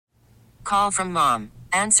call from mom.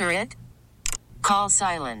 Answer it. Call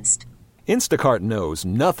silenced. Instacart knows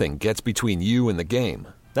nothing gets between you and the game.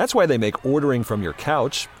 That's why they make ordering from your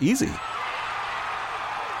couch easy.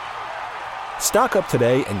 Stock up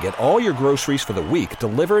today and get all your groceries for the week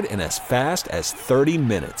delivered in as fast as 30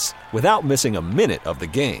 minutes without missing a minute of the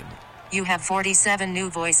game. You have 47 new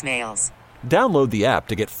voicemails. Download the app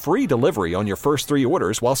to get free delivery on your first 3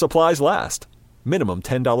 orders while supplies last. Minimum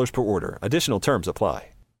 $10 per order. Additional terms apply.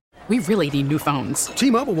 We really need new phones.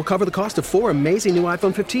 T-Mobile will cover the cost of 4 amazing new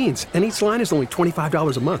iPhone 15s, and each line is only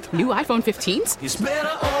 $25 a month. New iPhone 15s? It's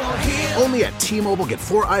better over here. Only at T-Mobile, get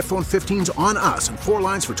 4 iPhone 15s on us and 4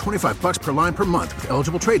 lines for $25 per line per month with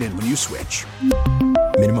eligible trade-in when you switch.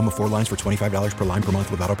 Minimum of 4 lines for $25 per line per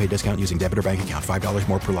month with autopay discount using debit or bank account. $5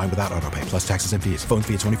 more per line without autopay, plus taxes and fees. Phone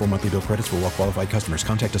fee at 24 monthly bill credits for well-qualified customers.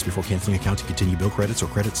 Contact us before canceling account to continue bill credits or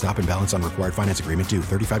credit stop and balance on required finance agreement due.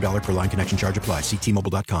 $35 per line connection charge applies. See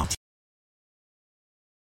T-Mobile.com.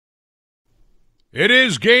 It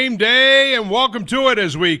is game day, and welcome to it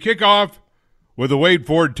as we kick off with the WADE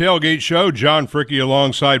FORD Tailgate Show. John Fricke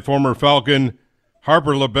alongside former Falcon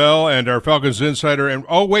Harper LaBelle and our Falcons insider. And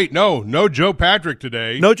oh, wait, no Joe Patrick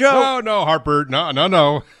today. No Joe. No, Harper.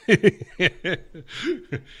 No. Do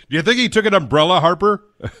you think he took an umbrella, Harper?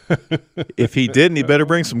 If he didn't, he better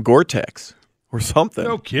bring some Gore-Tex or something.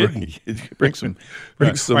 No kidding. Bring some.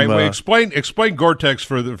 Right, wait, explain Gore-Tex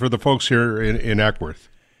for the folks here in Ackworth.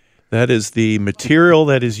 That is the material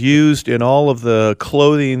that is used in all of the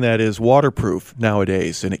clothing that is waterproof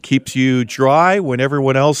nowadays, and it keeps you dry when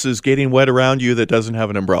everyone else is getting wet around you that doesn't have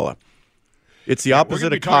an umbrella. It's the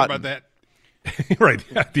opposite of cotton. About that. Right,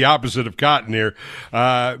 the opposite of cotton here.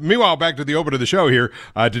 Meanwhile, back to the open of the show here.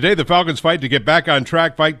 Today, the Falcons fight to get back on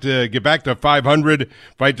track, fight to get back to 500,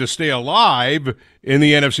 fight to stay alive in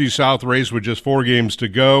the NFC South race with just 4 games to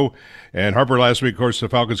go. And Harper, last week, of course, the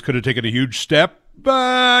Falcons could have taken a huge step,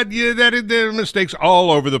 but there are mistakes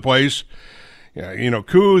all over the place.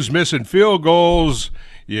 Kuz missing field goals.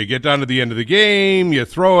 You get down to the end of the game, you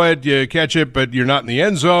throw it, you catch it, but you're not in the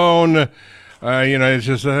end zone. It's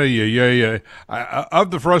just,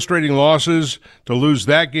 of the frustrating losses, to lose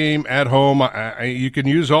that game at home, you can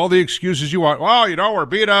use all the excuses you want. Well, we're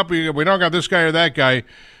beat up, we don't got this guy or that guy.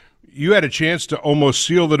 You had a chance to almost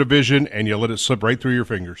seal the division, and you let it slip right through your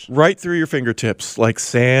fingers. Right through your fingertips, like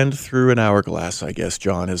sand through an hourglass, I guess,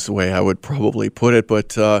 John, is the way I would probably put it.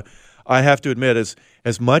 But I have to admit,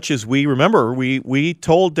 as much as we remember, we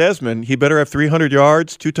told Desmond he better have 300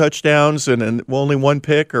 yards, 2 touchdowns, and only 1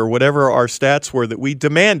 pick, or whatever our stats were that we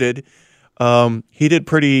demanded. He did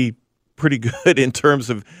pretty good in terms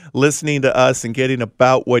of listening to us and getting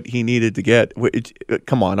about what he needed to get.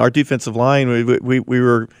 Come on, our defensive line, we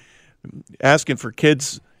were asking for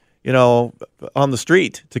kids, on the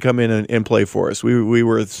street to come in and play for us. We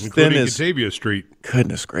were as thin as Batavia Street.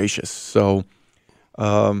 Goodness gracious. So,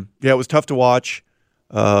 it was tough to watch.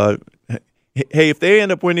 Hey, if they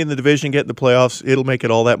end up winning the division, getting the playoffs, it'll make it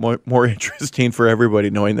all that more interesting for everybody,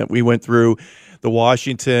 knowing that we went through the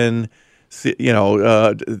Washington,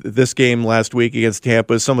 this game last week against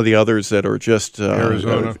Tampa, some of the others that are just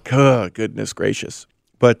Arizona. Goodness gracious.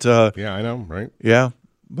 But yeah, I know, right? Yeah.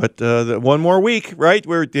 But one more week, right,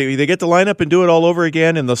 where they get to line up and do it all over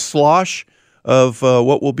again in the slosh of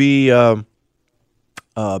what will be Bank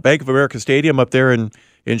of America Stadium up there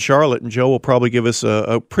in Charlotte. And Joe will probably give us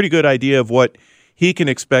a pretty good idea of what he can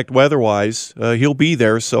expect weather-wise. He'll be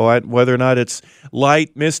there, so whether or not it's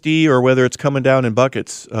light, misty, or whether it's coming down in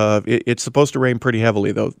buckets, it's supposed to rain pretty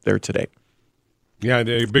heavily, though, there today. Yeah,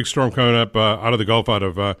 a big storm coming up out of the Gulf,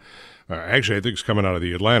 actually, I think it's coming out of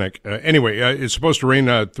the Atlantic. Anyway, it's supposed to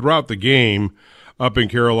rain throughout the game up in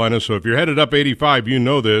Carolina. So if you're headed up 85, you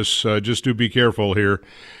know this. Just do be careful here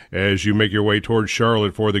as you make your way towards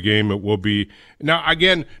Charlotte for the game. It will be now.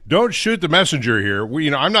 Again, don't shoot the messenger here.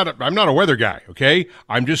 I'm not a weather guy. Okay,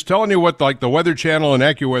 I'm just telling you what the Weather Channel and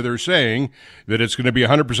AccuWeather are saying, that it's going to be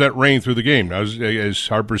 100% rain through the game. Now, as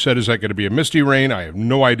Harper said, is that going to be a misty rain? I have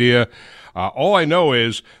no idea. All I know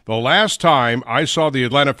is the last time I saw the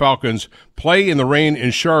Atlanta Falcons play in the rain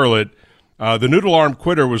in Charlotte, the noodle-armed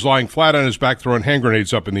quitter was lying flat on his back throwing hand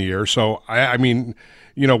grenades up in the air. So, I mean,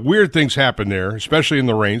 weird things happen there, especially in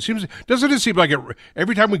the rain. Doesn't it seem like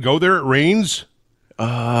every time we go there it rains?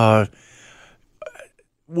 Well,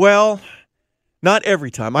 not every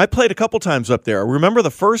time. I played a couple times up there. Remember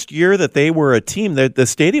the first year that they were a team, that the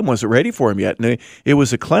stadium wasn't ready for them yet, and it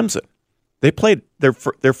was at Clemson. They played their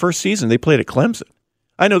first season. They played at Clemson.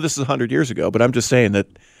 I know this is 100 years ago, but I'm just saying that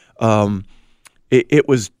it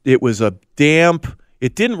was a damp,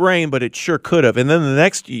 It didn't rain, but it sure could have. And then the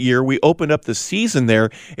next year, we opened up the season there,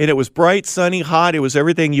 and it was bright, sunny, hot. It was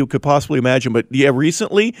everything you could possibly imagine. But, yeah,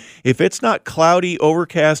 recently, if it's not cloudy,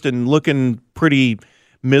 overcast, and looking pretty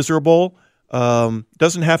miserable,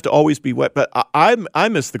 doesn't have to always be wet. But I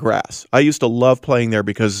miss the grass. I used to love playing there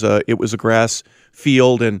because it was a grass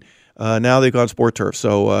field, and now they've gone sport turf.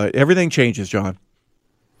 So everything changes, John.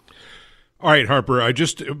 All right, Harper, I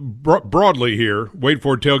just broadly here, Wade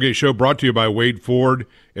Ford Tailgate Show brought to you by Wade Ford,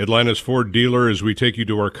 Atlanta's Ford dealer, as we take you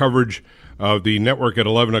to our coverage of the network at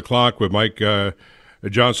 11 o'clock with Mike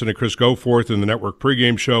Johnson and Chris Goforth in the network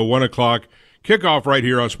pregame show, 1 o'clock. Kickoff right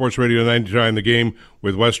here on Sports Radio 99 The Game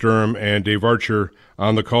with Wes Durham and Dave Archer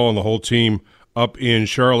on the call and the whole team up in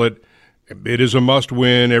Charlotte. It is a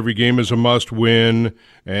must-win. Every game is a must-win,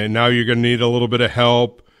 and now you're going to need a little bit of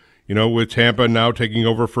help. You know, with Tampa now taking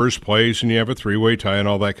over first place, and you have a three-way tie and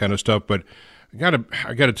all that kind of stuff. But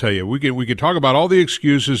I gotta tell you, we could talk about all the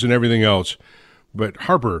excuses and everything else, but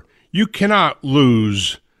Harper, you cannot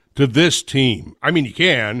lose to this team. I mean, you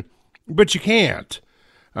can, but you can't.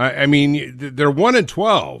 I mean, they're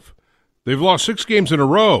 1-12. They've lost 6 games in a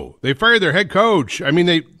row. They fired their head coach. I mean,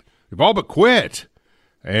 they've all but quit.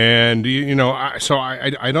 And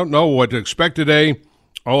I don't know what to expect today.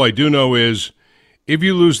 All I do know is, if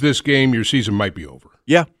you lose this game, your season might be over.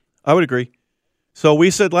 Yeah, I would agree. So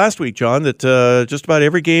we said last week, John, that just about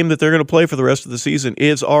every game that they're going to play for the rest of the season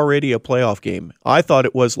is already a playoff game. I thought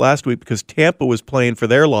it was last week because Tampa was playing for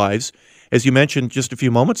their lives, as you mentioned just a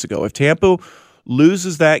few moments ago. If Tampa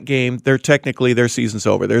loses that game, their season's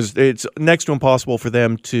over. It's next to impossible for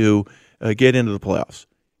them to get into the playoffs.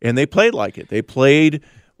 And they played like it. They played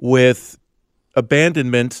with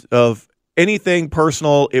abandonment of anything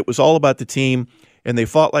personal. It was all about the team. And they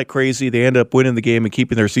fought like crazy. They ended up winning the game and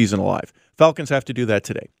keeping their season alive. Falcons have to do that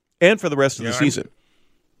today and for the rest of the season.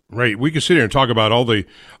 Right. We could sit here and talk about all the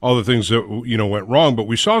things that went wrong, but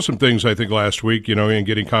we saw some things I think last week, in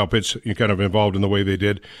getting Kyle Pitts kind of involved in the way they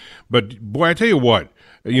did. But boy, I tell you what,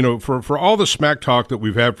 for all the smack talk that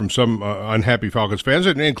we've had from some unhappy Falcons fans,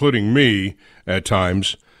 including me at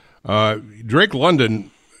times, Drake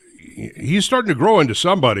London, he's starting to grow into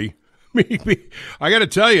somebody. I got to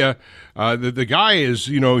tell you, the guy is,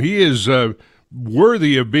 he is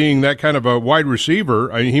worthy of being that kind of a wide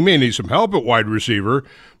receiver. I mean, he may need some help at wide receiver,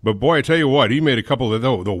 but boy, I tell you what, he made a couple of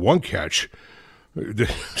the one catch.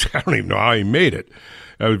 I don't even know how he made it.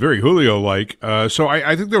 It was very Julio-like. So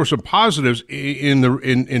I think there were some positives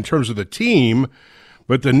in terms of the team,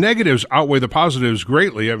 but the negatives outweigh the positives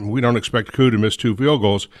greatly. I mean, we don't expect Koo to miss 2 field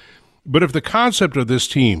goals, but if the concept of this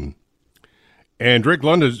team. And Drake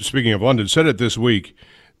London, speaking of London, said it this week,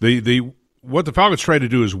 what the Falcons try to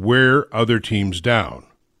do is wear other teams down.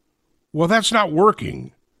 Well, that's not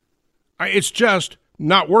working. It's just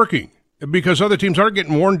not working because other teams aren't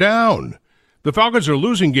getting worn down. The Falcons are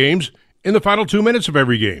losing games in the final 2 minutes of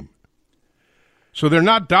every game. So they're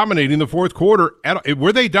not dominating the fourth quarter.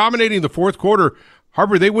 Were they dominating the fourth quarter,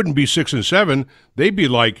 Harper, they wouldn't be 6-7. They'd be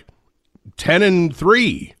like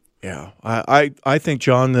 10-3. Yeah, I think,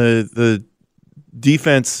 John, the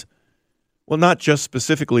defense, well, not just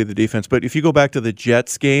specifically the defense, but if you go back to the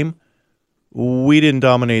Jets game, we didn't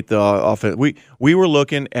dominate the offense. We were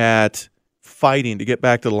looking at fighting to get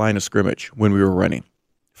back to the line of scrimmage when we were running.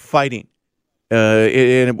 Fighting.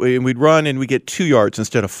 And we'd run and we get 2 yards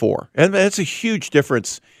instead of 4. And that's a huge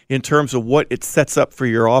difference in terms of what it sets up for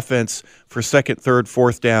your offense for second, third,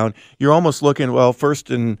 fourth down. You're almost looking, well,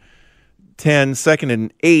 1st and 10, 2nd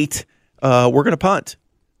and 8, we're going to punt.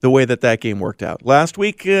 The way that game worked out. Last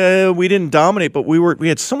week, we didn't dominate, but we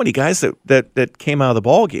had so many guys that came out of the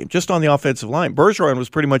ball game just on the offensive line. Bergeron was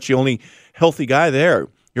pretty much the only healthy guy there.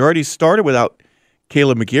 You already started without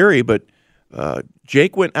Caleb McGarry, but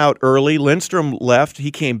Jake went out early. Lindstrom left. He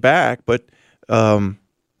came back, but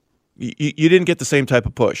you didn't get the same type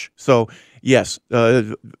of push. So, yes,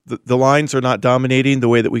 the lines are not dominating the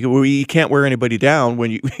way that we can't wear anybody down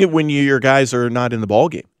when your guys are not in the ball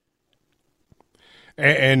game.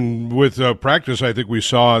 And with practice, I think we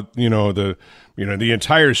saw the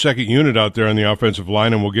entire second unit out there on the offensive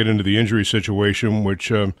line, and we'll get into the injury situation,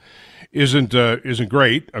 which isn't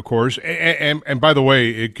great, of course. And by the way,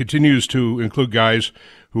 it continues to include guys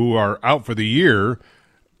who are out for the year.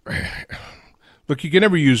 Look, you can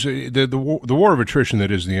never use the war of attrition that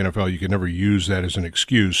is the NFL. You can never use that as an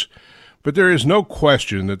excuse. But there is no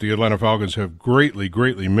question that the Atlanta Falcons have greatly,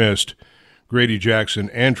 greatly missed Grady Jackson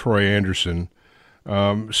and Troy Anderson.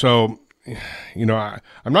 I'm not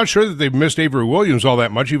sure that they've missed Avery Williams all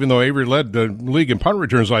that much, even though Avery led the league in punt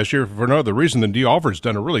returns last year for no other reason than Dee Alford's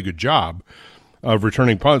done a really good job of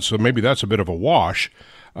returning punts, so maybe that's a bit of a wash.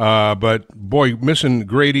 But, boy, missing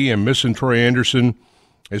Grady and missing Troy Anderson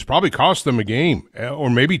has probably cost them a game or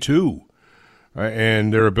maybe two,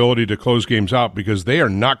 and their ability to close games out because they are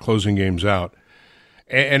not closing games out.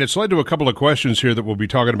 And it's led to a couple of questions here that we'll be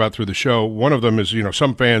talking about through the show. One of them is,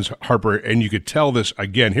 some fans, Harper, and you could tell this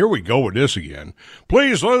again. Here we go with this again.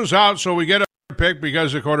 Please lose out so we get a pick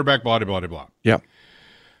because the quarterback, blah, blah, blah, blah. Yeah.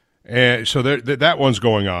 And so that one's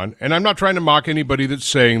going on. And I'm not trying to mock anybody that's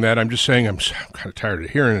saying that. I'm just saying I'm kind of tired of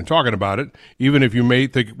hearing and talking about it, even if you may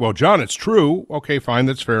think, well, John, it's true. Okay, fine,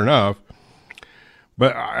 that's fair enough.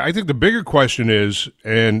 But I think the bigger question is,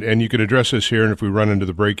 and you can address this here, and if we run into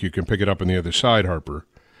the break, you can pick it up on the other side, Harper.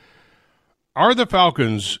 Are the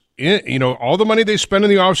Falcons, all the money they spend in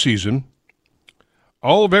the offseason,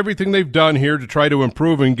 all of everything they've done here to try to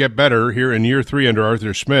improve and get better here in year 3 under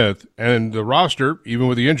Arthur Smith, and the roster, even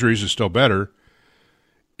with the injuries, is still better,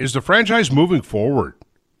 is the franchise moving forward?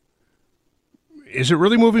 Is it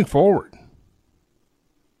really moving forward?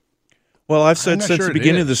 Well, I've said since the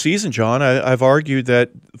beginning of the season, John, I've argued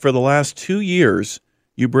that for the last 2 years,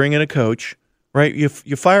 you bring in a coach, right? You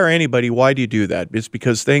fire anybody. Why do you do that? It's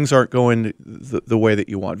because things aren't going the way that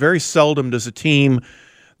you want. Very seldom does a team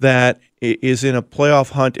that is in a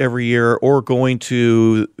playoff hunt every year or going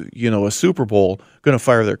to, a Super Bowl going to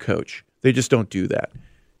fire their coach. They just don't do that.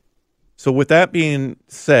 So with that being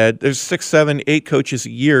said, there's 6, 7, 8 coaches a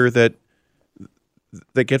year that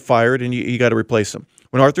get fired, and you got to replace them.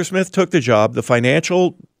 When Arthur Smith took the job, the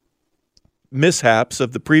financial mishaps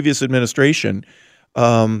of the previous administration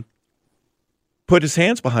put his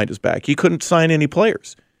hands behind his back. He couldn't sign any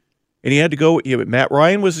players. And he had to go – Matt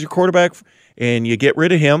Ryan was your quarterback, and you get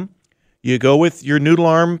rid of him. You go with your noodle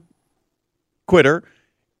arm quitter,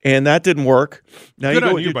 and that didn't work. Now Good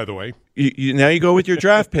on you, by the way. Now you go with your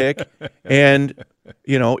draft pick, and,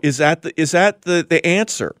 is that the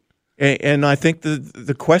answer? And I think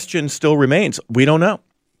the question still remains. We don't know.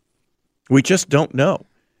 We just don't know.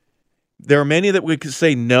 There are many that would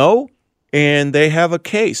say no, and they have a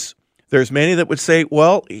case. There's many that would say,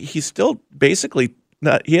 well, he's still basically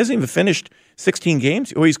not. He hasn't even finished 16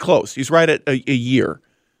 games. Well, he's close. He's right at a year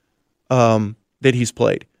that he's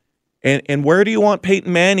played. And where do you want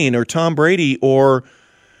Peyton Manning or Tom Brady or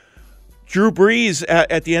Drew Brees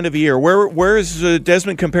at the end of a year? Where is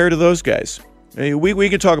Desmond compared to those guys? We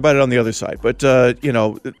can talk about it on the other side, but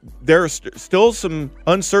there's still some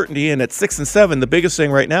uncertainty, and at 6 and 7, the biggest thing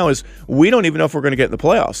right now is we don't even know if we're going to get in the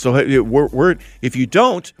playoffs. So if you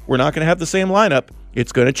don't, we're not going to have the same lineup.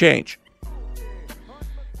 It's going to change.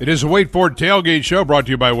 It is a WADE FORD Tailgate show brought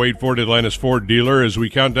to you by WADE FORD, Atlanta's Ford dealer, as we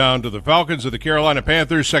count down to the Falcons of the Carolina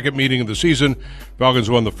Panthers' second meeting of the season. Falcons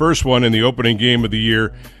won the first one in the opening game of the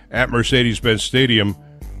year at Mercedes-Benz Stadium,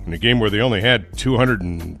 in a game where they only had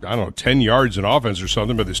 10 yards in offense or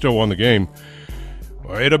something, but they still won the game.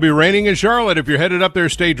 Well, it'll be raining in Charlotte. If you're headed up there,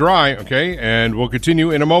 stay dry, okay? And we'll continue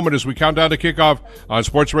in a moment as we count down to kickoff on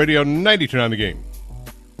Sports Radio 92.9 The Game.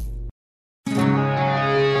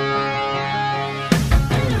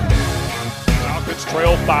 Falcons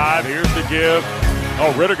trail 5. Here's the give.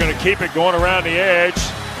 Oh, Ritter going to keep it going around the edge.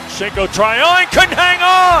 Schenko trying. Oh, he couldn't hang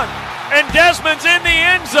on. And Desmond's in the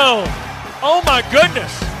end zone. Oh, my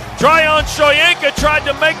goodness. Tryon Shoyinka tried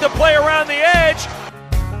to make the play around the edge.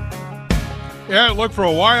 Yeah, it looked for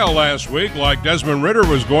a while last week like Desmond Ritter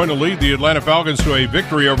was going to lead the Atlanta Falcons to a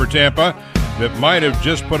victory over Tampa that might have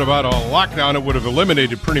just put about a lockdown. It would have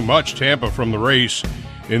eliminated pretty much Tampa from the race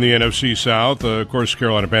in the NFC South. Of course,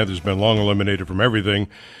 Carolina Panthers have been long eliminated from everything.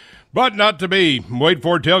 But not to be. WADE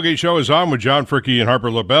FORD Tailgate Show is on with John Fricke and Harper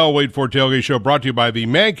LaBelle. WADE FORD Tailgate Show brought to you by the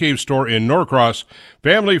Man Cave Store in Norcross.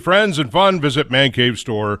 Family, friends, and fun. Visit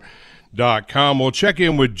mancavestore.com. We'll check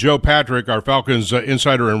in with Joe Patrick, our Falcons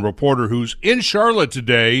insider and reporter, who's in Charlotte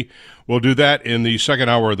today. We'll do that in the second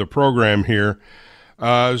hour of the program here.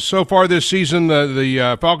 So far this season,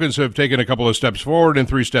 the Falcons have taken a couple of steps forward and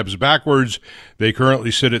 3 steps backwards. They currently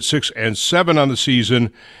sit at 6 and 7 on the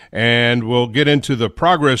season, and we'll get into the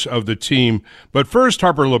progress of the team. But first,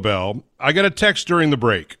 Harper LaBelle, I got a text during the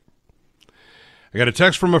break. I got a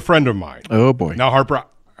text from a friend of mine. Oh, boy. Now, Harper,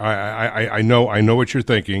 I know what you're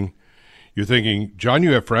thinking. You're thinking, John,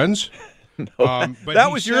 you have friends? No, but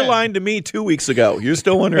that was your line to me 2 weeks ago. You're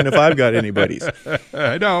still wondering if I've got anybody's.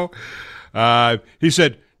 I know. He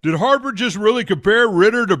said, did Harper just really compare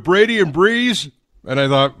Ritter to Brady and Brees? And I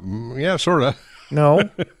thought, yeah, sort of. No,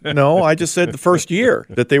 I just said the first year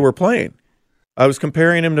that they were playing. I was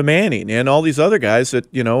comparing him to Manning and all these other guys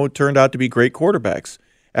that, turned out to be great quarterbacks.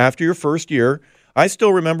 After your first year, I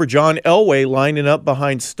still remember John Elway lining up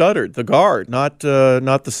behind Studdard, the guard, not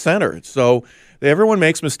the center. So everyone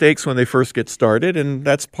makes mistakes when they first get started, and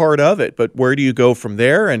that's part of it. But where do you go from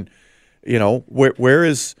there? And where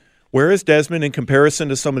is Desmond in comparison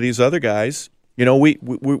to some of these other guys? We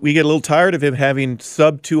get a little tired of him having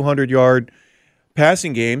sub 200-yard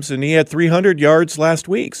passing games, and he had 300 yards last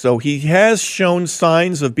week. So he has shown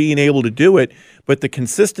signs of being able to do it, but the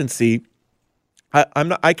consistency,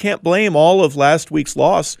 I can't blame all of last week's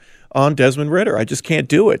loss on Desmond Ridder. I just can't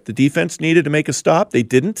do it. The defense needed to make a stop. They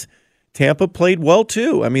didn't. Tampa played well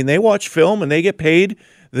too. I mean, they watch film and they get paid.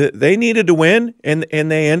 They needed to win, and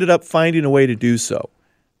they ended up finding a way to do so.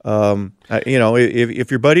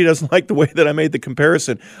 If your buddy doesn't like the way that I made the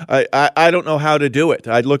comparison, I don't know how to do it.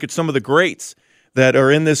 I'd look at some of the greats that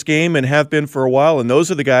are in this game and have been for a while, and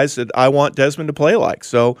those are the guys that I want Desmond to play like.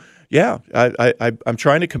 So, yeah, I'm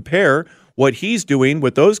trying to compare what he's doing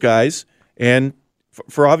with those guys, and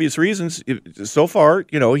for obvious reasons, so far,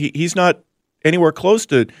 he's not anywhere close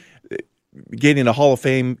to getting a Hall of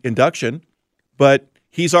Fame induction, but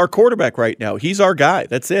he's our quarterback right now. He's our guy.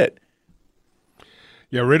 That's it.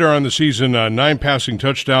 Yeah, Ridder on the season, 9 passing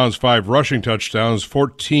touchdowns, 5 rushing touchdowns,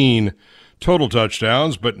 14 total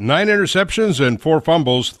touchdowns, but 9 interceptions and 4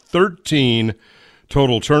 fumbles, 13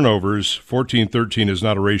 total turnovers. 14-13 is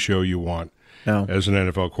not a ratio you want as an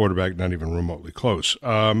NFL quarterback, not even remotely close.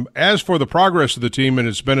 As for the progress of the team, and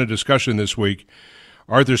it's been a discussion this week,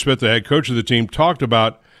 Arthur Smith, the head coach of the team, talked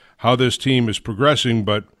about how this team is progressing,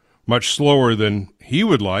 but much slower than he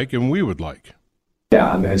would like and we would like.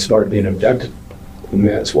 Yeah, it's hard being objective.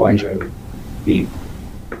 That's why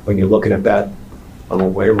when you're looking at that, on the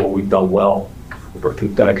way where we've done well, we're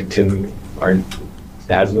going to continue. It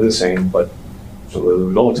hasn't been the same, but some of the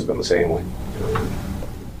results have been the same.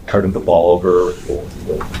 Turning the ball over,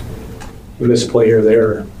 we miss a play here or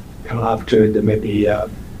there, an opportunity to maybe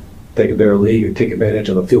take a better lead or take advantage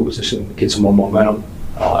of the field position, get some more momentum.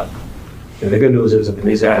 And the good news is,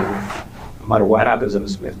 no matter what happens,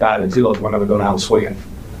 if that and zeros, we're never going down swinging.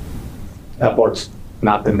 That part's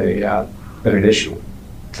not been an issue.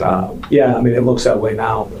 It looks that way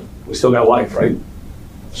now, but we still got life, right?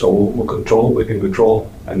 So we'll control what we can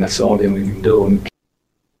control, and that's the only thing we can do.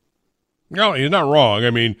 No, you're not wrong. I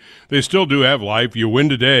mean, they still do have life. You win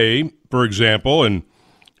today, for example, and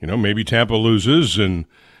maybe Tampa loses, and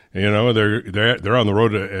they're on the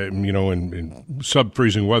road to, in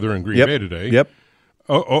sub-freezing weather in Green Bay today. Yep.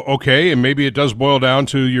 Okay, and maybe it does boil down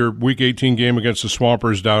to your Week 18 game against the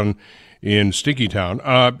Swampers down in Stinky Town.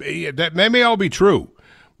 That may all be true,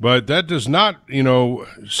 but that does not,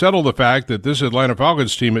 settle the fact that this Atlanta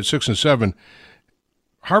Falcons team at 6-7,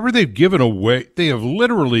 Harper, they have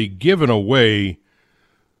literally given away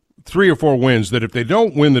 3 or 4 wins that if they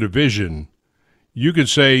don't win the division, you could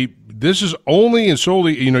say this is only and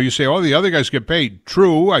solely, you say, the other guys get paid.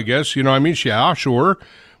 True, I guess, yeah, sure.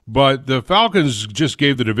 But the Falcons just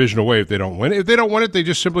gave the division away if they don't win it. If they don't win it, they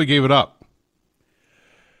just simply gave it up.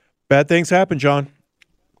 Bad things happen, John.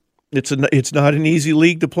 It's not an easy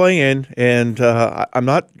league to play in, and I'm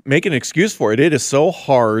not making an excuse for it. It is so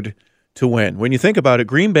hard to win. When you think about it,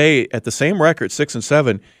 Green Bay at the same record,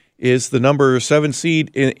 6-7, is the number 7 seed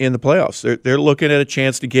in the playoffs. They're looking at a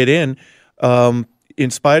chance to get in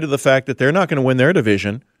spite of the fact that they're not going to win their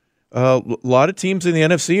division. A lot of teams in the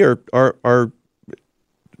NFC are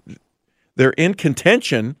they're in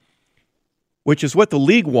contention, which is what the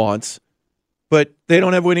league wants, but they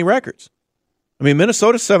don't have winning records. I mean,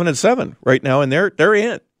 Minnesota's 7-7 right now, and they're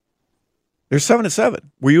in. They're 7-7.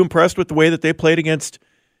 Were you impressed with the way that they played against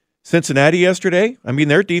Cincinnati yesterday? I mean,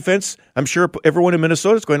 their defense, I'm sure everyone in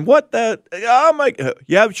Minnesota is going, what the? Oh, my.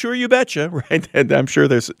 Yeah, sure, you betcha. Right? And I'm sure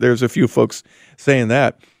there's a few folks saying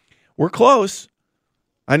that. We're close.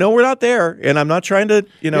 I know we're not there, and I'm not trying to,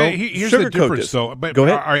 here's the difference, though. But, go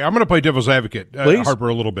ahead. All right, I'm going to play devil's advocate, Harper,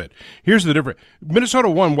 a little bit. Here's the difference. Minnesota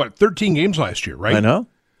won, 13 games last year, right? I know.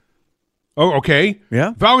 Oh, okay.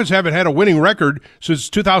 Yeah. Falcons haven't had a winning record since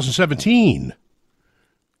 2017.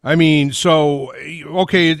 I mean, so,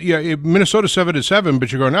 okay, yeah, Minnesota's 7-7,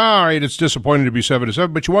 but you're going, all right, it's disappointing to be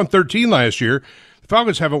 7-7, but you won 13 last year. The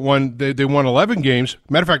Falcons haven't won, they won 11 games.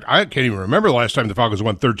 Matter of fact, I can't even remember the last time the Falcons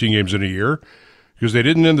won 13 games in a year because they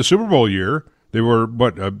didn't in the Super Bowl year. They were,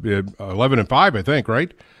 11-5, I think,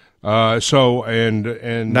 right?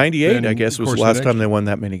 And 98, I guess, was the last time they won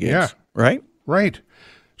that many games. Yeah. Right? Right.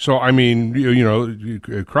 So, I mean, you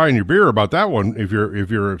cry in your beer about that one. If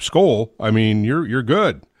you're a Skol, I mean, you're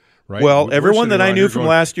good. Right? Well, everyone that I knew from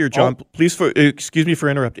last year, John, excuse me for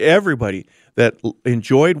interrupting, everybody that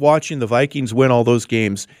enjoyed watching the Vikings win all those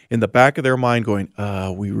games in the back of their mind going,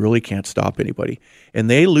 we really can't stop anybody. And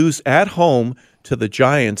they lose at home to the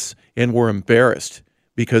Giants and were embarrassed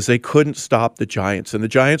because they couldn't stop the Giants. And the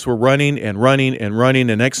Giants were running and running and running,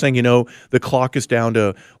 and next thing you know, the clock is down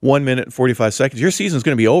to 1 minute and 45 seconds. Your season's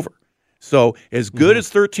going to be over. So as good as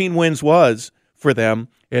 13 wins was for them,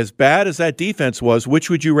 as bad as that defense was, which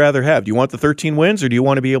would you rather have? Do you want the 13 wins, or do you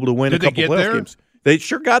want to be able to win a couple playoff games? They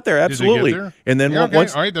sure got there, absolutely. There? And then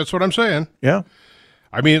once, all right, that's what I'm saying. Yeah.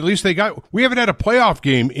 I mean, at least they got. We haven't had a playoff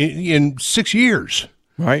game in 6 years.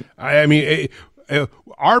 Right. I mean,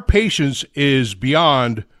 our patience is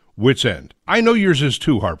beyond wit's end. I know yours is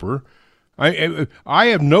too, Harper. I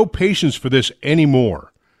have no patience for this anymore.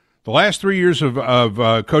 The last 3 years of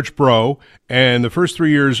Coach Bro and the first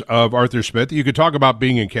 3 years of Arthur Smith, you could talk about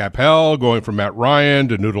being in cap hell, going from Matt Ryan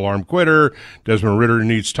to noodle arm quitter. Desmond Ridder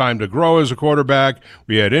needs time to grow as a quarterback.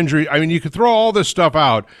 We had injury. I mean, you could throw all this stuff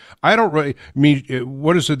out. I don't really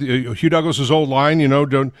what is it? Hugh Douglas's old line,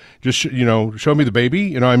 don't just, show me the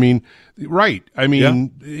baby. I mean, right. I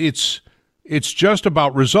mean, it's just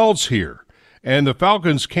about results here. And the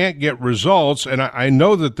Falcons can't get results. And I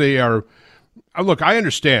know that they are. Look, I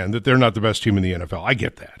understand that they're not the best team in the NFL. I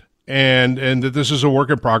get that. And that this is a work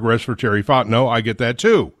in progress for Terry Fontenot. I get that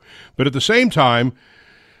too. But at the same time,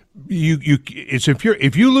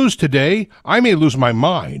 if you lose today, I may lose my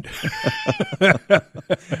mind.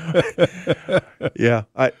 Yeah.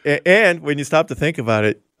 And when you stop to think about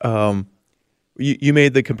it, you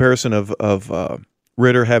made the comparison of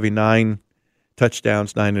Ridder having 9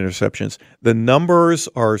 touchdowns, 9 interceptions. The numbers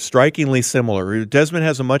are strikingly similar. Desmond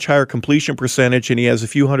has a much higher completion percentage, and he has a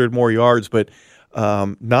few hundred more yards, but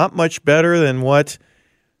not much better than what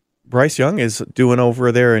Bryce Young is doing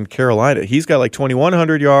over there in Carolina. He's got like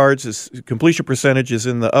 2,100 yards. His completion percentage is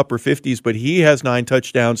in the upper 50s, but he has 9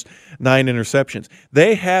 touchdowns, 9 interceptions.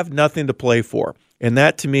 They have nothing to play for, and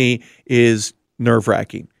that to me is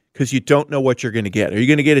nerve-wracking, because you don't know what you're going to get. Are you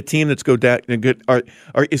going to get a team that's go down?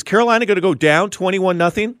 Is Carolina going to go down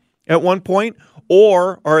 21-0 at one point,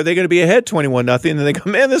 or are they going to be ahead 21-0 and they go,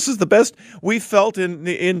 man, this is the best we've felt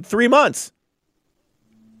in 3 months?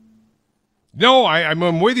 No,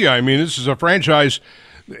 I'm with you. I mean, this is a franchise.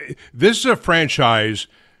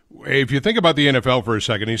 If you think about the NFL for a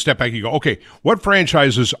second, you step back, you go, okay, what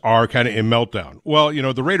franchises are kind of in meltdown? Well,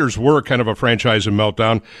 the Raiders were kind of a franchise in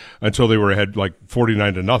meltdown until they were ahead like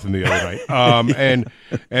 49-0 the other night.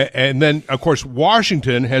 And then, of course,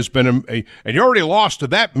 Washington has been and you already lost to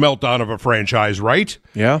that meltdown of a franchise, right?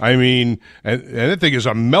 Yeah. I mean, and that thing is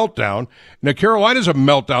a meltdown. Now, Carolina's a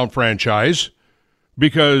meltdown franchise,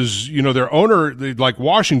 because, their owner, like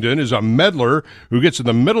Washington, is a meddler who gets in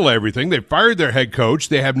the middle of everything. They fired their head coach.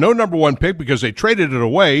 They have no number 1 pick because they traded it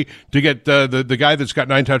away to get the guy that's got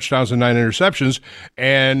 9 touchdowns and 9 interceptions,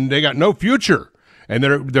 and they got no future. And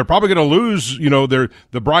they're probably going to lose,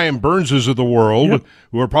 the Brian Burnses of the world,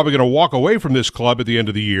 who are probably going to walk away from this club at the end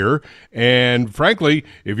of the year. And frankly,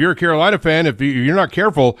 if you're a Carolina fan, if you're not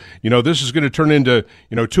careful, this is going to turn into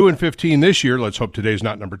 2-15 this year. Let's hope today's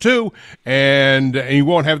not number 2, and you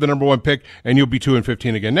won't have the number 1 pick, and you'll be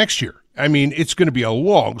 2-15 again next year. I mean, it's going to be a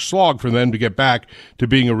long slog for them to get back to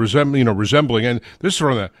being resembling. And this is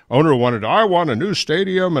from the owner who I want a new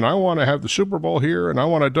stadium, and I want to have the Super Bowl here, and I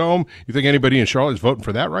want a dome. You think anybody in Charlotte is voting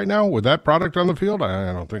for that right now with that product on the field?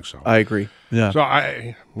 I don't think so. I agree. Yeah. So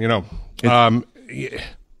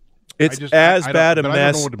it's as bad a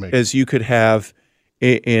mess as you could have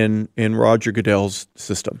in Roger Goodell's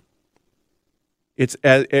system. It's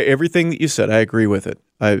everything that you said. I agree with it.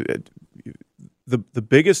 The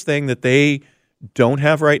biggest thing that they don't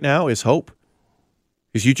have right now is hope.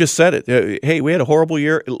 Because you just said it. Hey, we had a horrible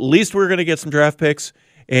year. At least we're going to get some draft picks,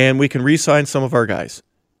 and we can re-sign some of our guys.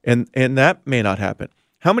 And that may not happen.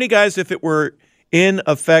 How many guys, if it were in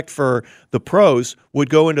effect for the pros, would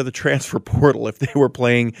go into the transfer portal if they were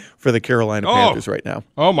playing for the Carolina Panthers right now?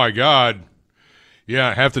 Oh, my God.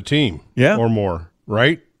 Yeah, half the team. Yeah. Or more,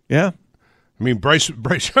 right? Yeah. I mean, Bryce Young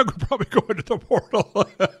would probably go into the portal.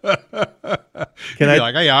 Can I be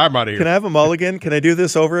like, hey, I'm out of here. Can I have a mulligan? Can I do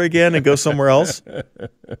this over again and go somewhere else?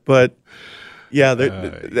 But yeah,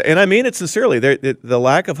 and I mean it sincerely. The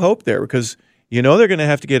lack of hope there, because they're going to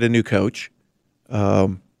have to get a new coach.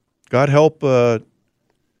 God help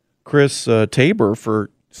Chris Tabor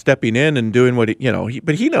for stepping in and doing what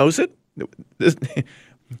but he knows it.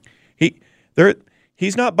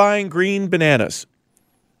 He's not buying green bananas.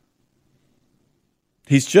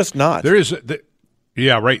 He's just not. There is,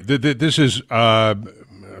 yeah, right. This is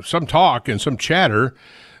some talk and some chatter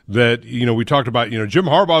that we talked about. Jim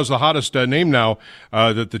Harbaugh is the hottest name now.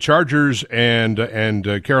 That the Chargers and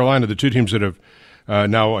Carolina, the two teams that have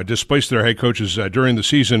now displaced their head coaches during the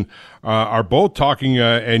season, are both talking,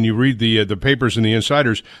 and you read the papers and the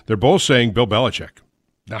insiders, they're both saying Bill Belichick.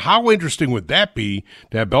 Now, how interesting would that be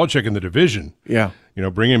to have Belichick in the division? Yeah.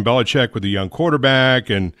 Bring in Belichick with a young quarterback,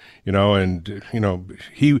 and the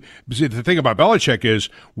thing about Belichick is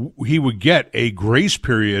he would get a grace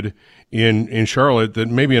period in Charlotte that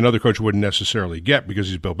maybe another coach wouldn't necessarily get because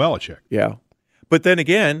he's Bill Belichick. Yeah. But then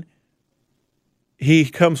again, he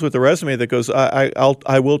comes with a resume that goes,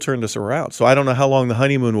 I will turn this around. So I don't know how long the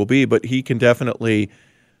honeymoon will be, but he can definitely,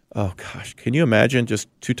 oh gosh, can you imagine just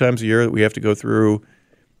 2 times a year that we have to go through,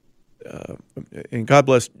 and God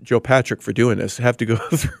bless Joe Patrick for doing this, have to go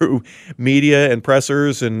through media and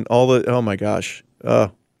pressers and all the, oh my gosh.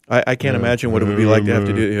 I can't imagine what it would be like to have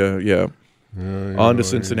to do, on to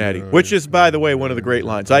Cincinnati, which is, by the way, one of the great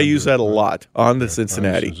lines. I use that a lot. On to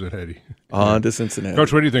Cincinnati. On to Cincinnati.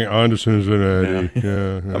 Coach, what do you think? On to Cincinnati.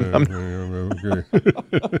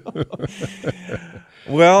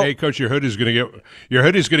 Well, hey, Coach, your hoodie's going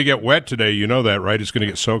to get wet today. You know that, right? It's going to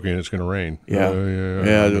get soaking. It's going to rain. Yeah.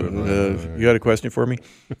 You got a question for me?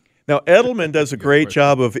 Now, Edelman does a great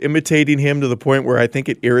job of imitating him to the point where I think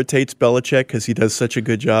it irritates Belichick because he does such a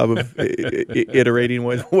good job of iterating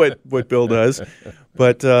what Bill does.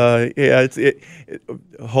 But now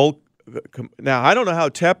I don't know how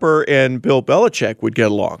Tepper and Bill Belichick would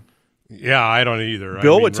get along. Yeah, I don't either.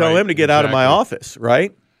 Bill would tell him to get out of my office,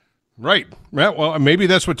 right? Right. Well, maybe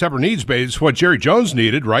that's what Tepper needs, but it's what Jerry Jones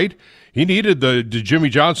needed, right? He needed the Jimmy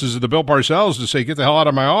Johnsons and the Bill Parcells to say, "Get the hell out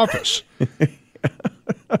of my office."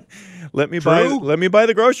 Let me buy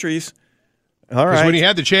the groceries. All right. Because when he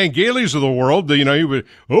had the Chan Galeys of the world, he would,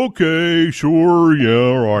 okay, sure,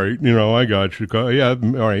 yeah, all right, I got you, yeah,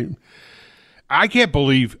 all right. I can't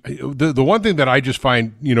believe the one thing that I just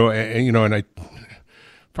find, and I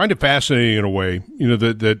find it fascinating in a way,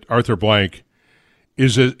 that Arthur Blank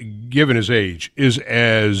is, given his age, is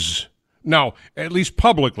as now at least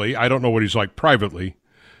publicly. I don't know what he's like privately.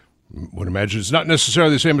 Would imagine it's not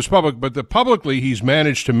necessarily the same as public, but publicly he's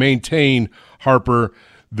managed to maintain, Harper,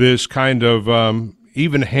 this kind of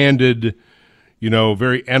even-handed,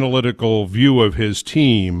 very analytical view of his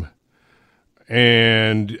team.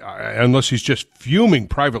 And unless he's just fuming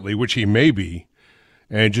privately, which he may be,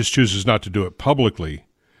 and just chooses not to do it publicly.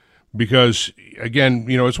 Because, again,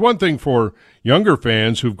 it's one thing for younger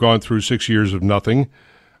fans who've gone through 6 years of nothing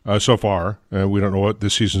so far. We don't know what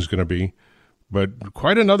this season's going to be. But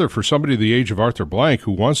quite another for somebody the age of Arthur Blank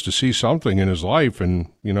who wants to see something in his life, and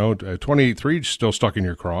 28-3 still stuck in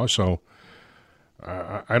your craw. So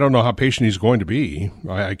I don't know how patient he's going to be.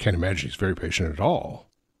 I can't imagine he's very patient at all.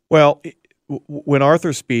 Well, when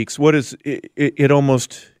Arthur speaks, what is it?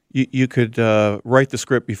 Almost you could write the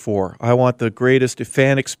script before. I want the greatest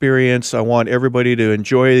fan experience. I want everybody to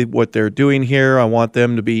enjoy what they're doing here. I want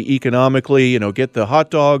them to be economically, get the hot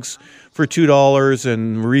dogs for $2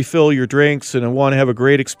 and refill your drinks, and I want to have a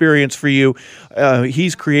great experience for you.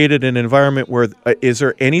 He's created an environment where is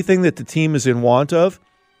there anything that the team is in want of?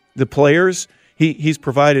 The players, he's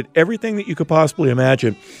provided everything that you could possibly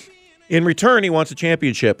imagine. In return, he wants a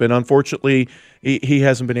championship, and unfortunately, he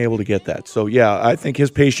hasn't been able to get that. So, yeah, I think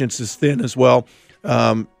his patience is thin as well,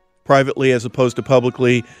 privately as opposed to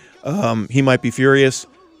publicly. He might be furious,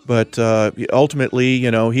 but ultimately,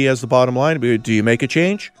 he has the bottom line. Do you make a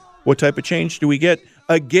change? What type of change do we get,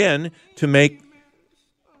 again, to make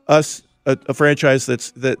us a franchise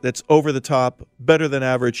that's over the top, better than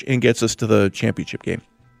average, and gets us to the championship game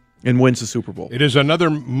and wins the Super Bowl? It is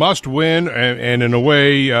another must-win and in a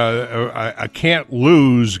way, a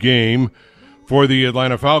can't-lose game for the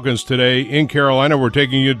Atlanta Falcons today in Carolina. We're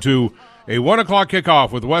taking you to a 1 o'clock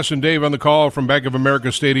kickoff with Wes and Dave on the call from Bank of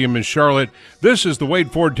America Stadium in Charlotte. This is the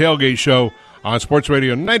Wade Ford Tailgate Show on Sports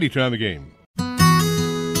Radio 92 on the Game.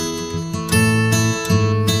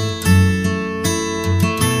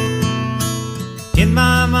 In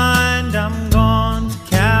my mind, I'm gone to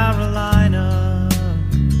Carolina.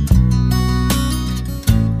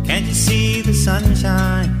 Can't you see the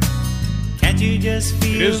sunshine? Can't you just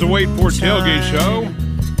feel it is the Wade Ford Tailgate Show.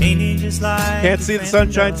 Ain't it just like can't see the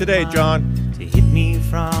sunshine today, John. To hit me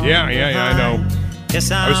from yeah, I know.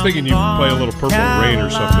 Yes, I was thinking you'd play a little Purple Rain or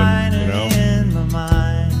something,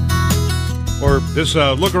 Or this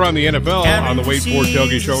look around the NFL on the Wade Ford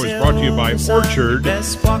Tailgate Show is brought to you by Orchard.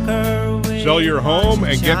 Sell your home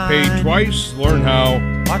and get paid twice. Learn how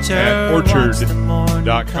at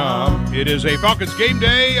orchard.com. It is a Falcons game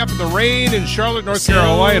day up in the rain in Charlotte, North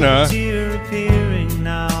Carolina.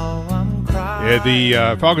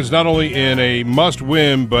 The Falcons not only in a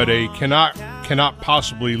must-win but a cannot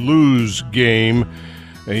possibly lose game.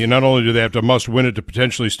 Not only do they have to must win it to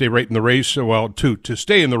potentially stay right in the race, well, to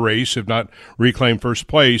stay in the race, if not reclaim first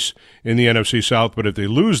place in the NFC South, but if they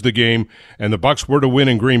lose the game and the Bucs were to win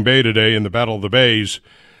in Green Bay today in the Battle of the Bays,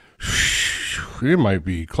 it might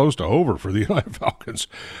be close to over for the Atlanta Falcons.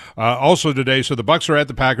 Also today, so the Bucs are at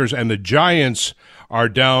the Packers, and the Giants are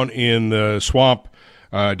down in the swamp,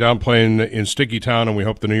 down playing in Sticky Town, and we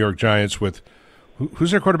hope the New York Giants with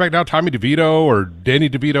who's their quarterback now? Tommy DeVito or Danny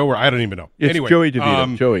DeVito, or I don't even know. It's anyway, Joey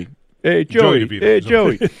DeVito. Joey. Hey, Joey Joey. DeVito. Hey,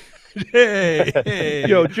 Joey. hey.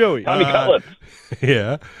 Yo, Joey. Tommy Cutlip.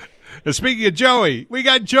 Yeah. And speaking of Joey, we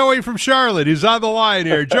got Joey from Charlotte. He's on the line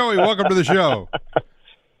here. Joey, welcome to the show.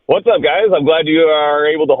 What's up, guys? I'm glad you are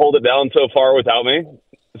able to hold it down so far without me.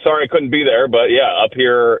 Sorry I couldn't be there, but yeah, up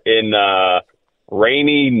here in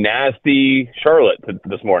rainy, nasty Charlotte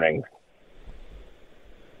this morning.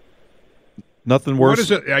 Nothing worse. What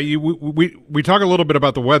is it? We talk a little bit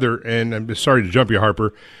about the weather, and I'm sorry to jump you,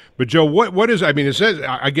 Harper, but Joe, what is? I mean, it says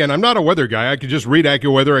again, I'm not a weather guy. I can just read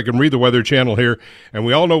AccuWeather. I can read the Weather Channel here, and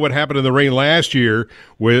we all know what happened in the rain last year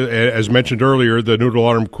with, as mentioned earlier, the noodle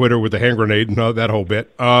arm quitter with the hand grenade and all that whole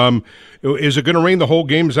bit. Is it going to rain the whole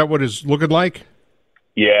game? Is that what it's looking like?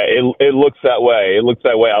 Yeah, it looks that way. It looks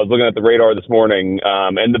that way. I was looking at the radar this morning,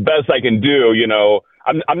 and the best I can do,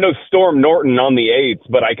 I'm no Storm Norton on the 8th,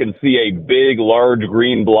 but I can see a big, large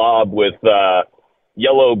green blob with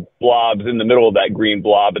yellow blobs in the middle of that green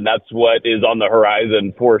blob, and that's what is on the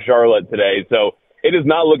horizon for Charlotte today. So it is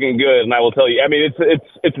not looking good, and I will tell you, I mean, it's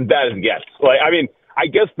as bad as it gets. I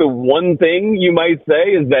guess the one thing you might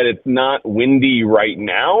say is that it's not windy right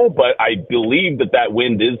now, but I believe that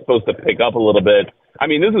wind is supposed to pick up a little bit. I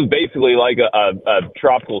mean, this is basically like a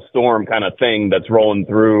tropical storm kind of thing that's rolling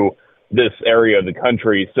through this area of the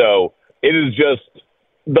country. So it is just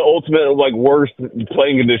the ultimate, worst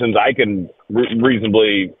playing conditions I can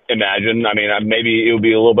reasonably imagine. I mean, maybe it would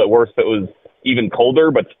be a little bit worse if it was even colder,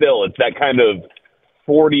 but still, it's that kind of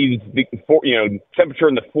 40s, temperature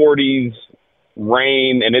in the 40s,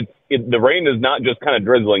 rain, and the rain is not just kind of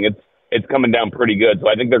drizzling. It's coming down pretty good. So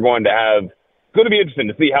I think they're going to be interesting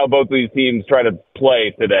to see how both of these teams try to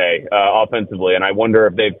play today offensively, and I wonder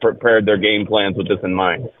if they've prepared their game plans with this in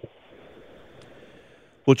mind.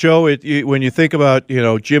 Well, Joe, when you think about,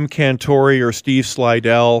 Jim Cantori or Steve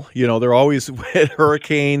Slidell, they're always at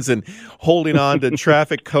hurricanes and holding on to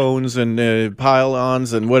traffic cones and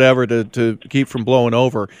pylons and whatever to keep from blowing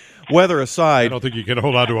over. Weather aside, I don't think you can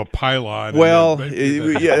hold on to a pylon. Well,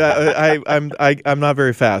 I'm not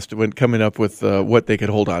very fast when coming up with what they could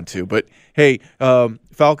hold on to. But hey,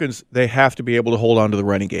 Falcons, they have to be able to hold on to the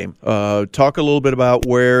running game. Talk a little bit about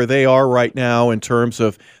where they are right now in terms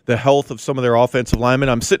of the health of some of their offensive linemen.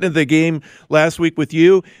 I'm sitting in the game last week with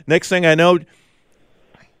you. Next thing I know,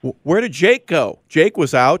 where did Jake go? Jake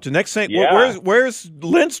was out. The next thing, where's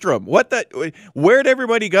Lindstrom? Where'd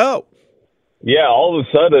everybody go? Yeah, all of a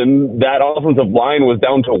sudden, that offensive line was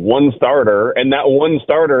down to one starter, and that one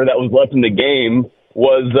starter that was left in the game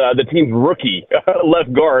was the team's rookie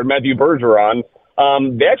left guard, Matthew Bergeron.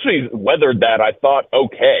 They actually weathered that, I thought,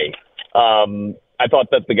 okay. I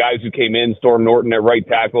thought that the guys who came in, Storm Norton at right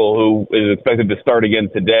tackle, who is expected to start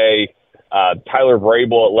again today, Tyler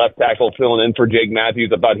Vrabel at left tackle filling in for Jake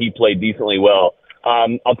Matthews, I thought he played decently well.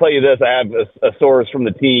 I'll tell you this, I have a source from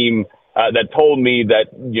the team that told me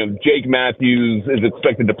that Jake Matthews is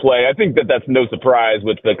expected to play. I think that's no surprise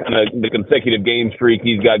with the consecutive game streak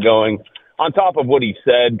he's got going. On top of what he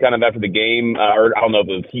said kind of after the game, or I don't know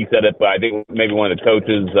if he said it, but I think maybe one of the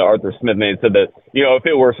coaches, Arthur Smith, said that if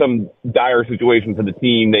it were some dire situation for the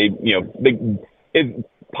team, it's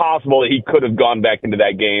possible that he could have gone back into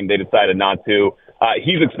that game. They decided not to.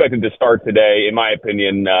 He's expected to start today, in my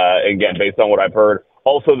opinion. Again, based on what I've heard.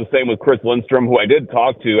 Also the same with Chris Lindstrom, who I did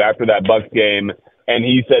talk to after that Bucs game, and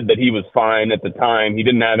he said that he was fine at the time. He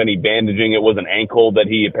didn't have any bandaging. It was an ankle that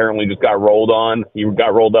he apparently just got rolled on. He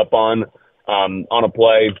got rolled up on a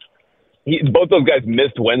play. Both those guys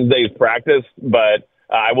missed Wednesday's practice, but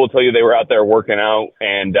I will tell you they were out there working out,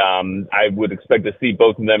 and I would expect to see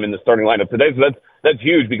both of them in the starting lineup today. So that's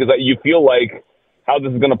huge because you feel like how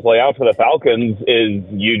this is going to play out for the Falcons is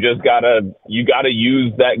you gotta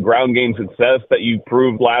use that ground game success that you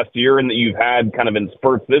proved last year and that you've had kind of in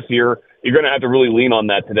spurts this year. You're going to have to really lean on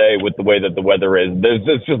that today with the way that the weather is.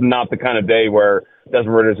 It's just not the kind of day where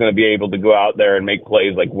Desmond Ridder is going to be able to go out there and make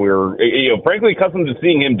plays like we're frankly accustomed to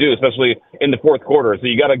seeing him do, especially in the fourth quarter. So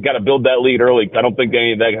you got to build that lead early. I don't think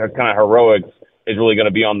any of that kind of heroics is really going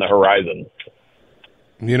to be on the horizon.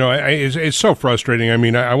 It's so frustrating. I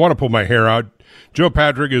mean, I want to pull my hair out Joe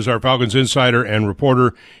Patrick is our Falcons insider and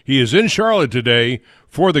reporter. He is in Charlotte today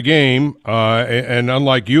for the game, and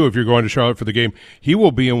unlike you, if you're going to Charlotte for the game, he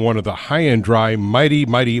will be in one of the high-end dry, mighty,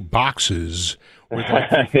 mighty boxes with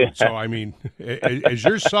food. So, I mean, as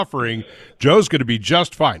you're suffering, Joe's going to be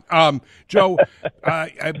just fine. Joe,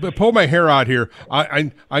 I pull my hair out here.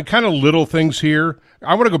 I kind of little things here.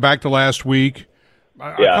 I want to go back to last week.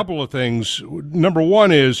 A couple of things. Number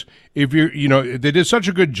one is if they did such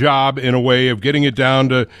a good job in a way of getting it down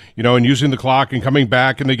to, and using the clock and coming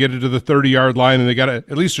back, and they get it to the 30-yard line and they got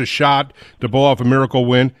at least a shot to pull off a miracle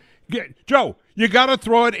win. Joe, you got to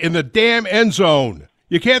throw it in the damn end zone.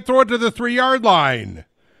 You can't throw it to the 3-yard line.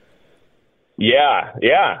 Yeah.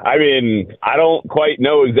 I mean, I don't quite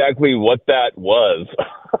know exactly what that was,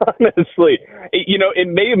 honestly. It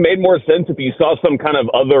may have made more sense if you saw some kind of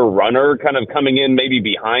other runner kind of coming in maybe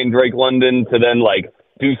behind Drake London to then,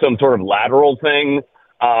 do some sort of lateral thing.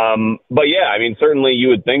 But, yeah, I mean, certainly you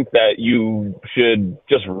would think that you should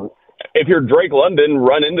just – if you're Drake London,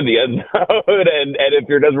 run into the end zone, and if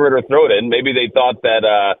you're Desmond Ritter, throw it in. Maybe they thought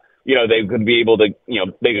that they could be able to,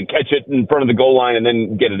 they could catch it in front of the goal line and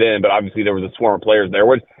then get it in. But obviously there was a swarm of players there,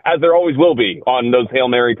 which, as there always will be on those Hail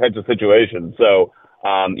Mary types of situations. So,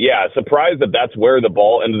 surprised that that's where the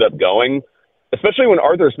ball ended up going, especially when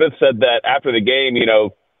Arthur Smith said that after the game,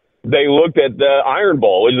 they looked at the Iron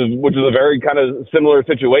Bowl, which is a very kind of similar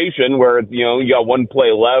situation where, you got one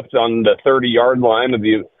play left on the 30-yard line of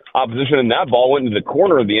the opposition, and that ball went into the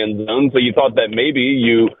corner of the end zone. So you thought that maybe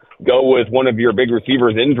you go with one of your big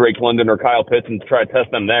receivers in Drake London or Kyle Pitts and try to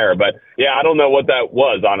test them there. But, yeah, I don't know what that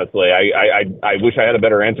was, honestly. I wish I had a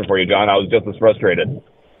better answer for you, John. I was just as frustrated.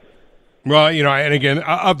 Well, and again,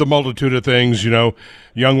 of the multitude of things,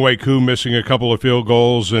 Young Wei Koo missing a couple of field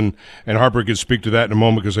goals, and Harper could speak to that in a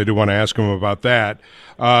moment because I do want to ask him about that.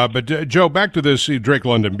 But, Joe, back to this Drake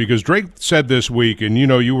London, because Drake said this week, and,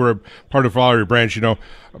 you were a part of Flowery Branch,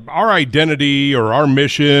 our identity or our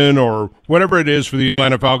mission or whatever it is for the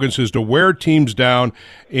Atlanta Falcons is to wear teams down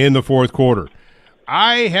in the fourth quarter.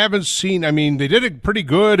 I haven't seen – they did it pretty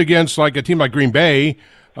good against, a team like Green Bay,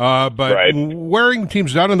 but right. Wearing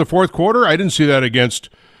teams down in the fourth quarter, I didn't see that against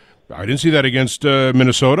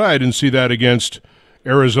Minnesota. I didn't see that against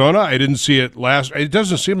Arizona. I didn't see it last. It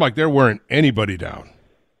doesn't seem like they're wearing anybody down.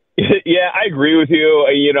 Yeah, I agree with you.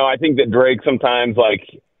 I think that Drake sometimes,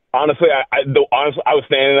 honestly, I was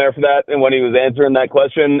standing there for that, and when he was answering that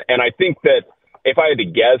question, and I think that if I had to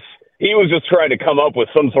guess, he was just trying to come up with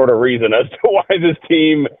some sort of reason as to why this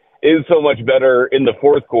team is so much better in the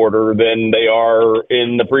fourth quarter than they are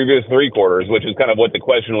in the previous three quarters, which is kind of what the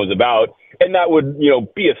question was about. And that would,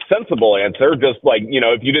 be a sensible answer, just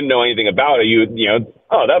if you didn't know anything about it,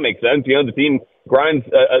 that makes sense. The team grinds,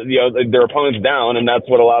 their opponents down, and that's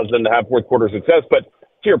what allows them to have fourth quarter success. But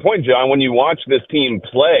to your point, John, when you watch this team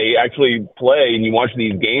actually play, and you watch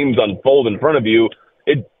these games unfold in front of you,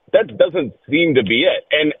 that doesn't seem to be it.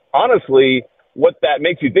 And honestly, what that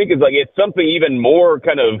makes you think is it's something even more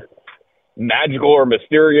kind of magical or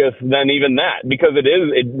mysterious than even that, because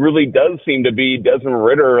it really does seem to be Desmond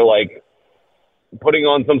Ritter putting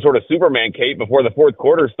on some sort of Superman cape before the fourth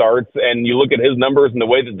quarter starts, and you look at his numbers and the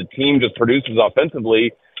way that the team just produces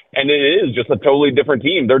offensively, and it is just a totally different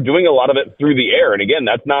team. They're doing a lot of it through the air, and again,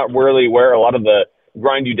 that's not really where a lot of the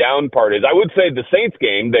grind you down part is. I would say the Saints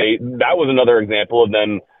game, that was another example of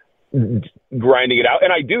them grinding it out.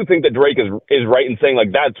 And I do think that Drake is right in saying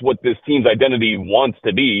that's what this team's identity wants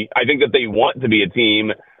to be. I think that they want to be a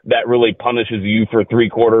team that really punishes you for three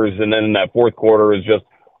quarters, and then in that fourth quarter is just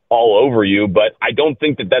all over you. But I don't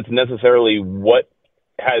think that that's necessarily what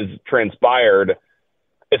has transpired,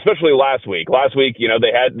 especially last week. Last week,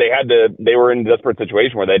 they were in a desperate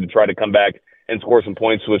situation where they had to try to come back and score some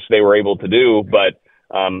points, which they were able to do. But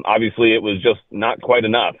obviously it was just not quite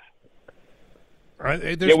enough. We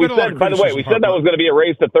said that was going to be a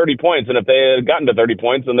race to 30 points, and if they had gotten to 30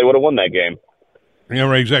 points, then they would have won that game. Yeah,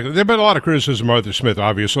 right, exactly. There's been a lot of criticism of Arthur Smith,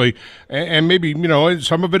 obviously, and maybe,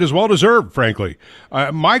 some of it is well-deserved, frankly.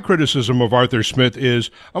 My criticism of Arthur Smith is,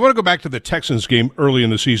 I want to go back to the Texans game early in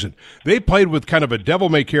the season. They played with kind of a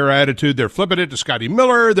devil-may-care attitude. They're flipping it to Scotty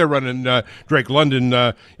Miller. They're running Drake London,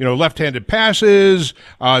 left-handed passes.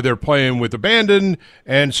 They're playing with abandon.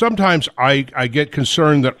 And sometimes I get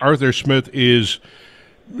concerned that Arthur Smith is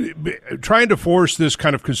trying to force this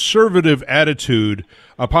kind of conservative attitude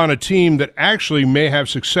upon a team that actually may have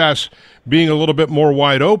success being a little bit more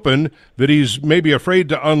wide open, that he's maybe afraid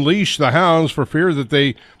to unleash the hounds for fear that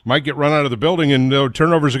they might get run out of the building and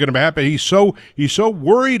turnovers are going to happen. He's so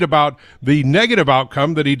worried about the negative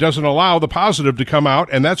outcome that he doesn't allow the positive to come out,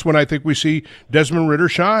 and that's when I think we see Desmond Ritter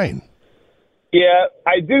shine. Yeah,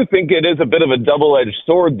 I do think it is a bit of a double-edged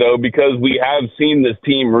sword, though, because we have seen this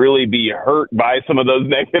team really be hurt by some of those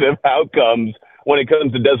negative outcomes when it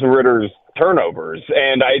comes to Desmond Ritter's turnovers.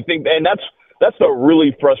 And I think, and that's a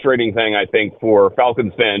really frustrating thing, I think, for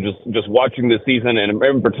Falcons fans, just watching this season, and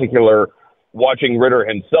in particular, watching Ritter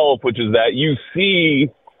himself, which is that you see,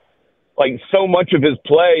 like, so much of his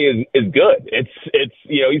play is good. It's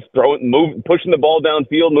he's pushing the ball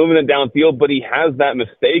downfield, moving it downfield, but he has that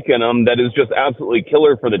mistake in him that is just absolutely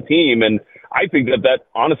killer for the team. And I think that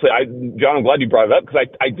honestly, John, I'm glad you brought it up, because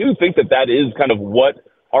I do think that is kind of what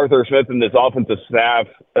Arthur Smith and this offensive staff,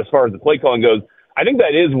 as far as the play calling goes, I think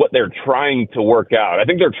that is what they're trying to work out. I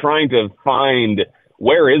think they're trying to find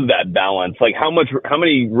where is that balance? Like, how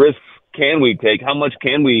many risks can we take? How much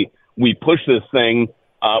can we push this thing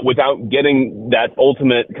without getting that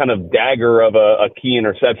ultimate kind of dagger of a key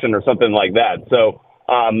interception or something like that? So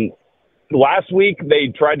last week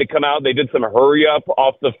they tried to come out. They did some hurry up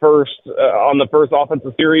off the first on the first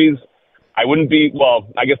offensive series. I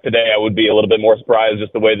guess today I would be a little bit more surprised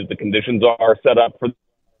just the way that the conditions are set up for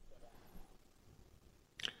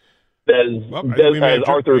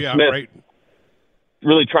Arthur Smith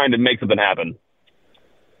really trying to make something happen.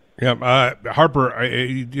 Yeah, Harper,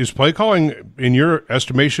 is play calling, in your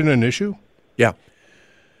estimation, an issue? Yeah,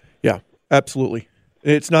 absolutely.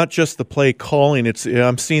 It's not just the play calling.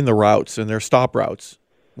 I'm seeing the routes, and they're stop routes.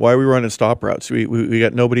 Why are we running stop routes? We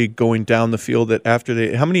got nobody going down the field that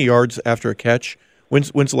after how many yards after a catch?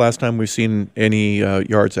 When's the last time we've seen any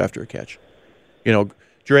yards after a catch?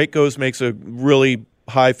 Drake makes a really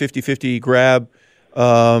high 50-50 grab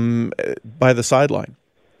by the sideline,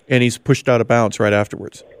 and he's pushed out of bounds right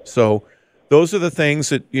afterwards. So those are the things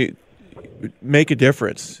that make a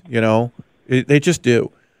difference. They just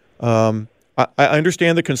do. I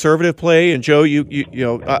understand the conservative play, and Joe,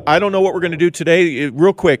 I don't know what we're going to do today.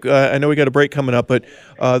 Real quick, I know we got a break coming up, but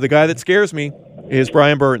the guy that scares me is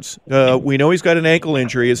Brian Burns. We know he's got an ankle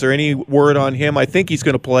injury. Is there any word on him? I think he's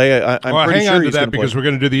going to play. I'm pretty sure he's going to play. Because we're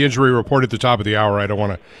going to do the injury report at the top of the hour. I don't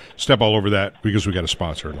want to step all over that because we got a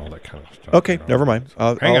sponsor and all that kind of stuff. Okay, never mind.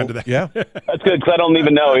 Hang on to that. Yeah, that's good, because I don't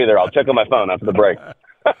even know either. I'll check on my phone after the break.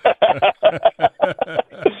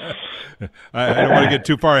 I don't want to get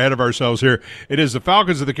too far ahead of ourselves here. It is the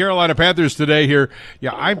Falcons of the Carolina Panthers today here.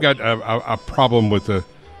 Yeah, I've got a problem with the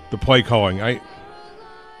play calling.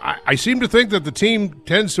 I seem to think that the team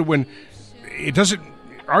tends to win. It doesn't.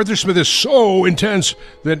 Arthur Smith is so intense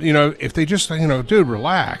that, if they just, dude,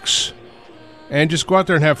 relax and just go out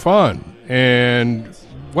there and have fun. And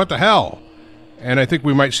what the hell? And I think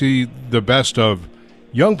we might see the best of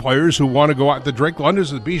young players who want to go out, the Drake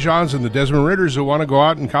Londons, the Bijans, and the Desmond Ritters who want to go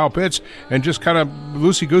out, and Kyle Pitts, and just kind of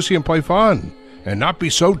loosey-goosey and play fun and not be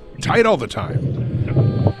so tight all the time.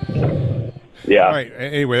 Yeah. All right.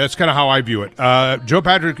 Anyway, that's kind of how I view it. Joe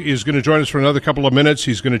Patrick is going to join us for another couple of minutes.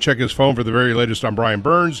 He's going to check his phone for the very latest on Brian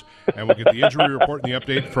Burns, and we'll get the injury report and the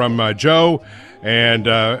update from Joe. And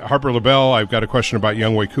Harper LaBelle, I've got a question about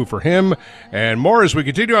Younghoe Koo for him, and more as we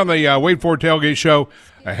continue on the WADE FORD Tailgate Show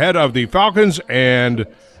ahead of the Falcons and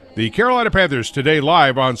the Carolina Panthers today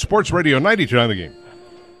live on Sports Radio 92.9 The Game.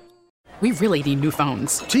 We really need new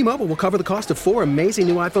phones. T-Mobile will cover the cost of 4 amazing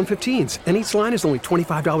new iPhone 15s, and each line is only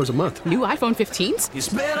 $25 a month. New iPhone 15s? It's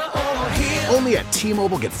better over here. Only at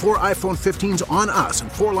T-Mobile, get 4 iPhone 15s on us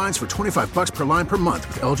and 4 lines for $25 per line per month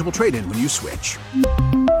with eligible trade-in when you switch.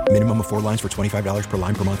 Minimum of 4 lines for $25 per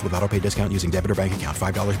line per month with autopay discount using debit or bank account.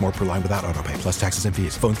 $5 more per line without autopay, plus taxes and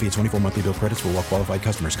fees. Phone fee at 24 monthly bill credits for well-qualified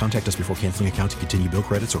customers. Contact us before canceling account to continue bill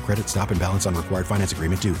credits or credit stop and balance on required finance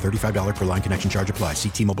agreement due. $35 per line connection charge applies. See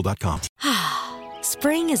T-Mobile.com.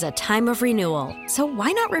 Spring is a time of renewal, so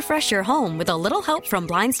why not refresh your home with a little help from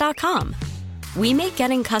Blinds.com? We make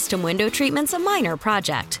getting custom window treatments a minor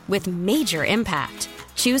project with major impact.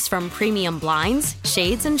 Choose from premium blinds,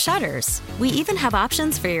 shades, and shutters. We even have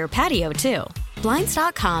options for your patio, too.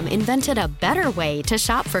 Blinds.com invented a better way to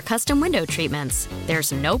shop for custom window treatments.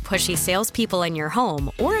 There's no pushy salespeople in your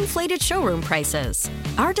home or inflated showroom prices.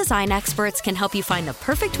 Our design experts can help you find the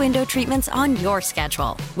perfect window treatments on your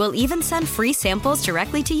schedule. We'll even send free samples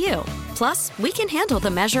directly to you. Plus, we can handle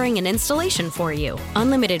the measuring and installation for you.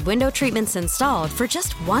 Unlimited window treatments installed for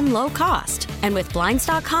just one low cost. And with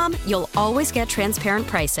Blinds.com, you'll always get transparent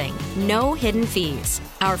pricing. No hidden fees.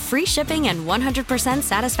 Our free shipping and 100%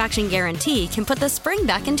 satisfaction guarantee can put the spring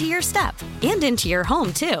back into your step and into your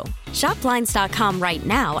home, too. Shop Blinds.com right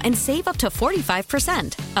now and save up to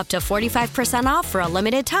 45%. Up to 45% off for a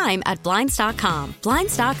limited time at Blinds.com.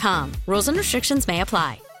 Blinds.com. Rules and restrictions may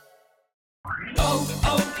apply.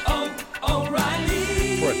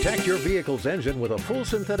 O'Reilly. Protect your vehicle's engine with a full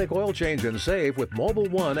synthetic oil change and save with Mobile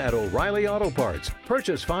One at O'Reilly Auto Parts.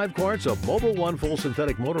 Purchase 5 quarts of Mobile One full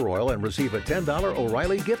synthetic motor oil and receive a $10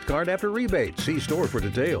 O'Reilly gift card after rebate. See store for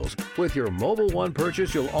details. With your Mobile One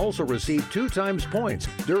purchase, you'll also receive 2 times points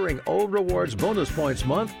during Old Rewards Bonus Points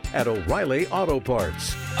Month at O'Reilly Auto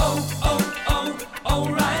Parts.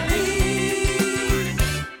 O'Reilly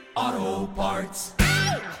Auto Parts.